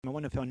I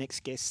wonder if our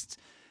next guest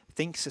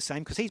thinks the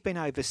same because he's been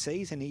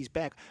overseas and he's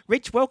back.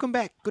 Rich, welcome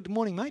back. Good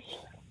morning, mate.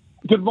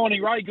 Good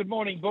morning, Ray. Good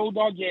morning,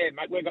 Bulldog. Yeah,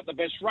 mate, we've got the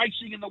best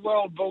racing in the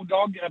world,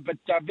 Bulldog, but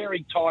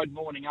very tired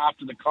morning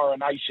after the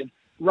coronation.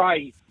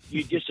 Ray,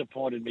 you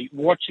disappointed me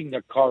watching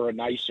the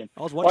coronation.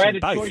 I was watching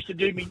both. I had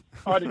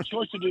a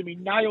choice to do me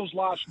nails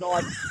last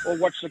night or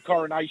watch the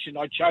coronation.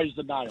 I chose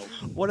the nails.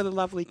 What did the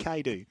lovely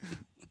Kay do?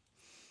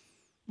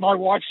 My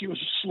wife, she was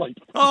asleep.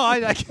 Oh,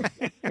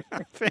 okay.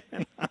 Fair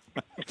enough.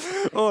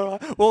 All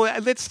right. Well,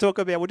 let's talk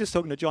about, we're just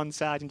talking to John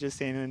Sargent just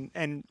then,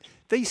 and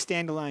these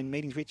standalone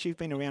meetings, Rich, you've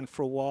been around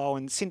for a while,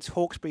 and since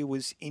Hawkesbury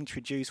was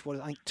introduced, I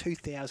think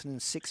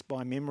 2006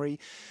 by memory,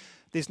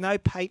 there's no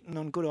patent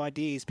on good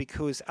ideas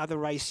because other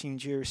racing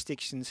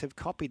jurisdictions have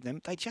copied them.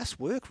 They just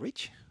work,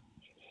 Rich.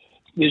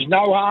 There's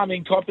no harm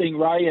in copying,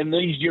 Ray, and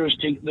these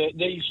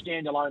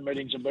standalone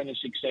meetings have been a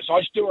success.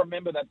 I still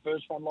remember that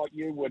first one like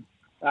you would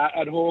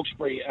at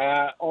Hawkesbury.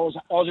 I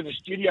was in a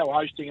studio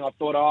hosting, and I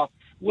thought,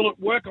 will it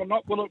work or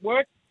not? Will it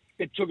work?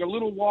 It took a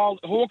little while.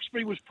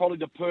 Hawkesbury was probably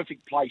the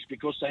perfect place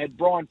because they had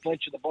Brian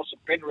Fletcher, the boss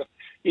of Penrith,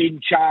 in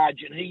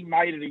charge, and he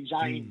made it his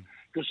aim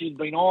because he'd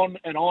been on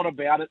and on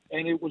about it,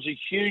 and it was a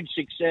huge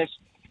success.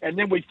 And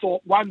then we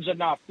thought one's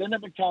enough. Then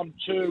it became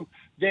two,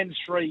 then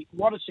three.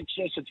 What a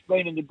success it's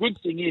been. And the good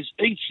thing is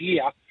each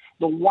year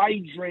the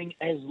wagering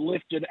has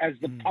lifted as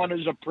the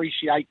punters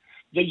appreciate.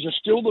 These are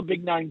still the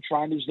big-name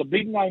trainers, the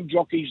big-name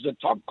jockeys, the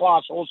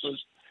top-class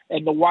horses,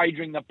 and the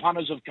wagering. The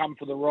punters have come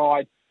for the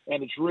ride,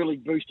 and it's really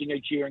boosting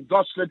each year in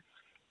Gosford.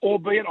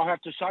 Albeit, I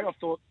have to say, I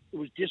thought it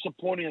was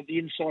disappointing at the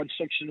inside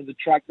section of the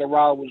track. The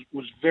rail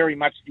was very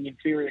much the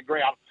inferior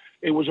ground.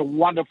 It was a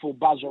wonderful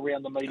buzz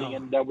around the meeting,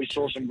 and we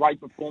saw some great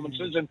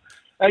performances. And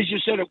as you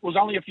said, it was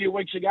only a few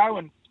weeks ago,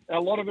 and a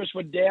lot of us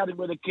were doubting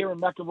whether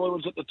Kieran McAvoy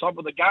was at the top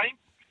of the game.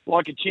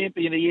 Like a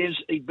champion he is,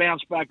 he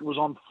bounced back and was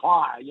on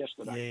fire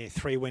yesterday. Yeah,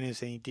 3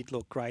 winners, and he did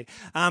look great.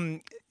 The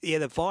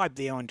vibe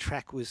there on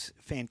track was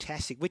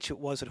fantastic, which it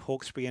was at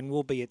Hawkesbury and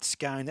will be at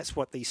Scone. That's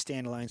what these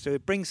standalones do.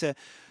 It brings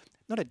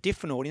not a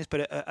different audience,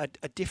 but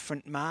a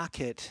different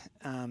market,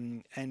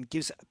 and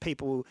gives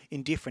people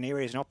in different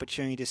areas an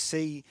opportunity to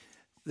see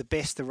the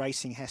best the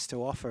racing has to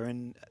offer.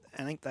 And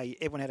I think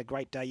everyone had a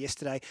great day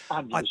yesterday.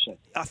 100%.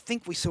 I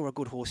think we saw a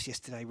good horse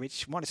yesterday,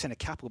 Rich. Might have seen a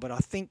couple, but I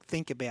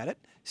think about it,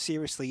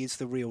 seriously, is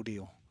the real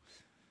deal.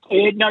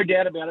 Yeah, no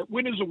doubt about it.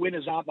 Winners are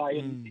winners, aren't they?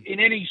 In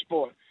any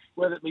sport,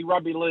 whether it be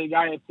rugby league,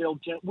 AFL,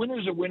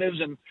 winners are winners,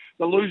 and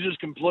the losers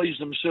can please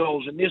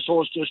themselves. And this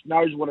horse just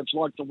knows what it's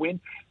like to win.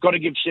 Got to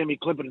give Sammy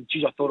Clifford, and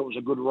geez, I thought it was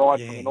a good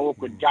ride from an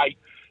awkward gate.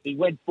 He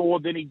went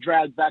forward, then he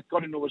dragged back,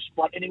 got into a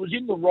spot, and he was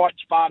in the right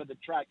spot of the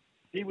track.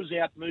 He was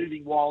out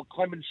moving while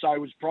Clemenceau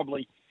was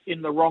probably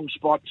in the wrong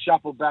spot,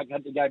 shuffled back,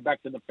 had to go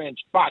back to the fence.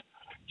 But,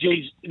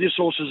 geez, this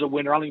horse is a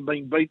winner, only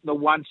been beaten the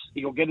once.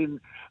 He'll get in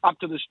up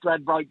to the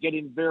Stradbroke, get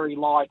in very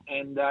light.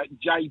 And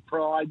Joey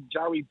Pride,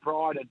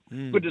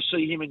 and good to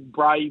see him in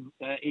Brave,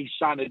 his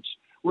son. It's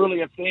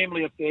really a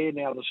family affair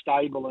now, the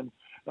stable. And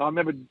I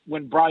remember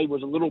when Brave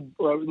was a little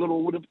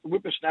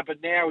whippersnapper,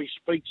 now he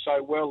speaks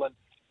so well. And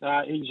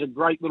he's a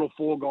great little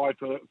guy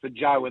for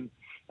Joe. And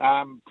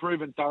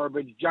proven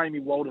thoroughbreds. Jamie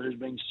Walter has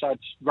been such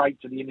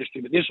great to the industry.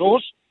 But this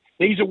horse,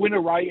 he's a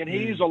winner, Ray, and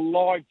he is a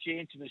live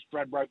chance in this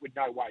Stradbroke with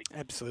no weight.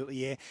 Absolutely,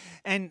 yeah.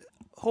 And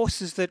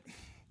horses that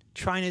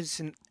trainers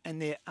and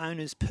their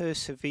owners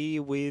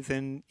persevere with,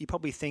 and you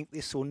probably think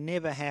this will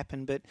never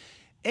happen, but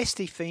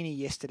Estefini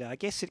yesterday, I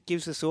guess it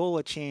gives us all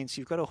a chance.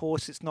 You've got a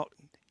horse that's not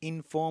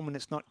in form and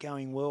it's not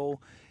going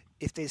well.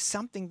 If there's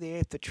something there,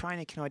 if the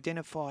trainer can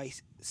identify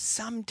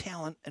some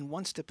talent and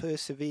wants to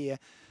persevere,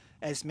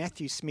 as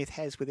Matthew Smith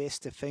has with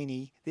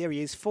Estefini, there he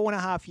is,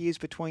 4.5 years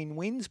between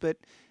wins, but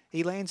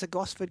he lands a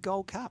Gosford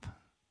Gold Cup.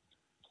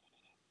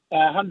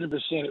 100%.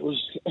 It was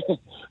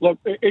look.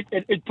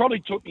 It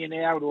probably took me an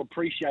hour to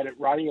appreciate it,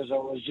 Ray, as I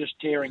was just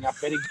tearing up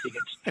betting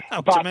tickets.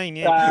 What you mean,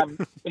 yeah.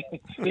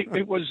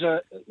 It was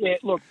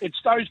Look, it's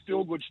those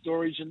feel-good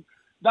stories, and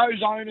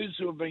those owners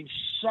who have been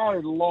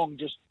so long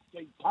just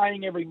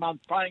paying every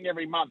month,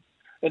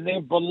 and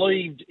they've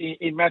believed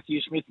in Matthew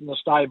Smith in the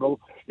stable.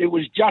 It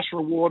was just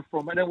reward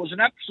for him, and it was an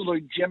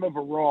absolute gem of a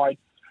ride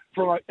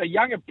from a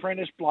young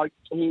apprentice bloke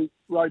who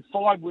rode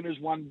 5 winners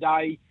one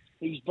day.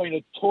 He's been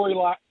a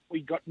toiler.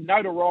 We got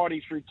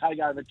notoriety through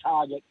Takeover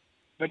Target,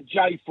 but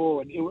Jay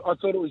Ford, I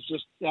thought it was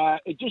just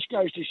it just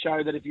goes to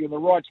show that if you're in the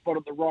right spot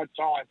at the right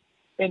time,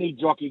 any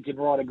jockey can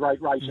ride a great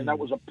race, and that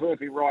was a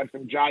perfect ride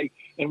from Jay,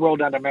 and well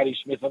done to Matty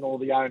Smith and all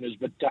the owners.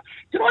 But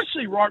did I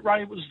see right,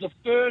 Ray? It was the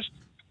first.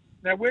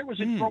 Now, where was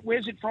it from?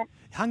 Where's it from?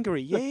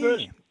 Hungary, yeah.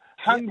 The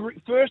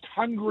first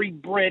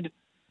Hungary-bred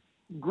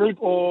group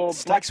or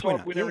black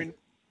type winner in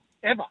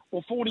ever,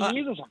 or 40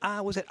 years or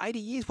something. Was it 80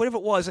 years? Whatever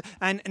it was.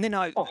 And then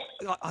I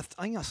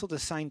think I saw the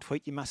same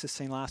tweet you must have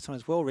seen last time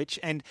as well, Rich.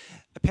 And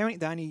apparently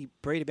they only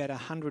breed about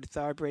 100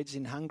 thoroughbreds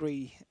in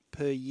Hungary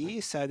per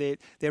year. So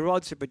their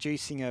odds of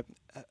producing a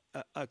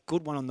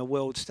good one on the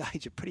world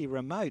stage are pretty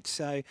remote.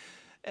 So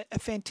a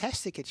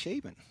fantastic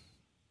achievement.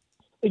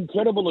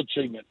 incredible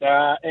achievement.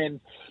 And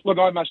look,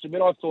 I must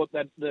admit, I thought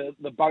that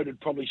the boat had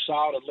probably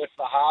sailed and left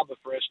the harbour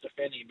for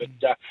Estefani.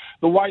 But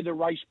the way the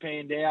race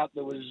panned out,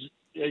 there was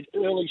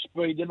early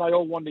speed. Then they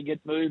all wanted to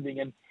get moving,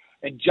 and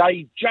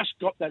Jay just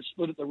got that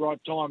split at the right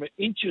time.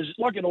 Inches,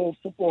 like in all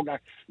football game,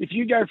 if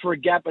you go for a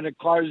gap and it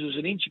closes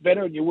an inch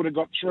better, and you would have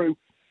got through.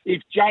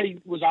 If Jay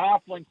was a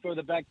half length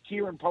further back,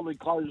 Kieran probably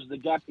closes the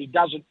gap. He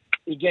doesn't.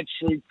 He gets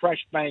through,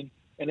 crash bang,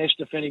 and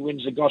Estefani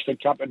wins the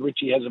Gosford Cup, and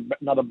Richie has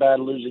another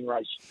bad losing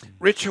race.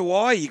 Rich,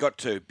 Hawaii you got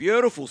to.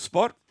 Beautiful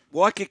spot.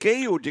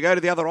 Waikiki, or did you go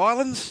to the other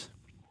islands?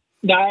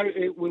 No,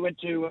 we went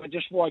to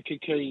just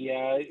Waikiki.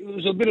 It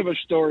was a bit of a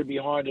story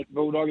behind it,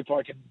 Bulldog. If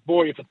I can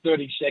bore you for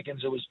 30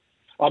 seconds,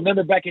 I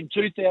remember back in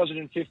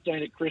 2015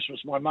 at Christmas,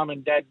 my mum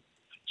and dad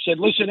said,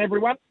 listen,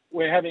 everyone,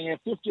 we're having our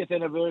 50th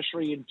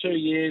anniversary in 2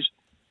 years.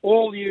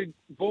 All you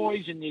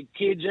boys and your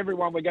kids,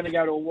 everyone, we're going to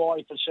go to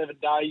Hawaii for 7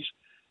 days.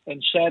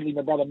 And sadly,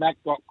 my brother Mac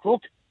got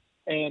crook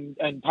and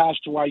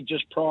passed away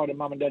just prior to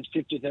Mum and Dad's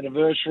 50th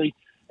anniversary.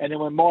 And then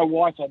when my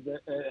wife had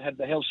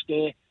the health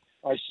scare,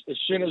 as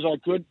soon as I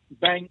could,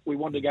 bang, we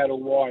wanted to go to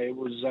Hawaii. It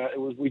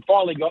was. We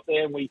finally got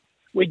there, and we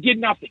did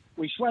nothing.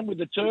 We swam with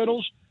the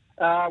turtles.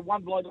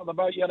 One bloke on the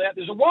boat yelled out,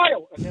 "There's a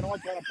whale!" And then I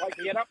kind of poked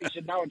my head up. He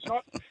said, "No, it's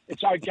not.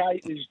 It's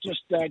okay. It's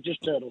just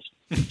turtles."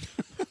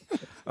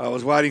 I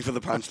was waiting for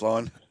the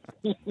punchline.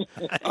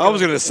 I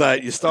was going to say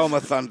it. You stole my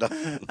thunder.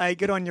 Hey,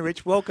 good on you,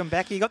 Rich. Welcome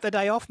back. You got the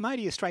day off, mate,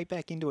 or you straight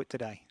back into it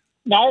today?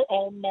 No,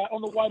 I'm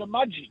on the way to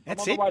Mudgee.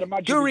 That's I'm on it. the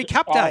way to Mudgee. Guri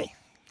Cup Day.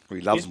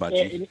 He loves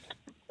Mudgee.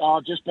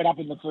 I've just been up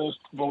in the first,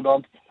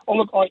 Bulldog. Oh,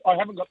 look, I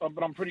haven't got them,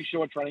 but I'm pretty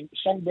sure training.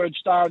 Songbird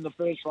Star in the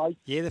first race.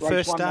 Yeah, the race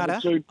first one, starter.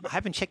 two. I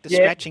haven't checked the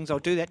scratchings. I'll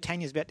do that.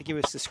 Tanya's about to give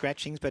us the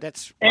scratchings, but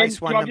that's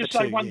race one, can I number just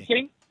say two. one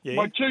thing? Yeah.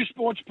 My two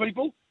sports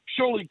people,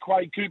 surely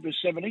Quade Cooper's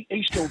 70.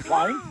 He's still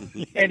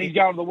playing, and he's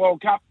going to the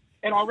World Cup.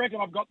 And I reckon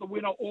I've got the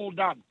winner all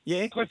done.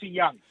 Yeah. Cliffy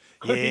Young.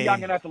 Cliffy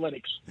Young in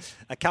athletics.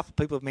 A couple of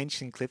people have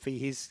mentioned Cliffy.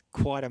 He's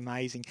quite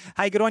amazing.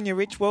 Hey, good on you,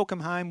 Rich. Welcome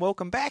home.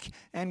 Welcome back.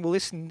 And we'll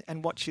listen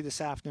and watch you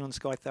this afternoon on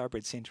Sky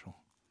Thoroughbred Central.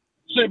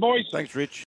 See you, boys. Thanks, Rich.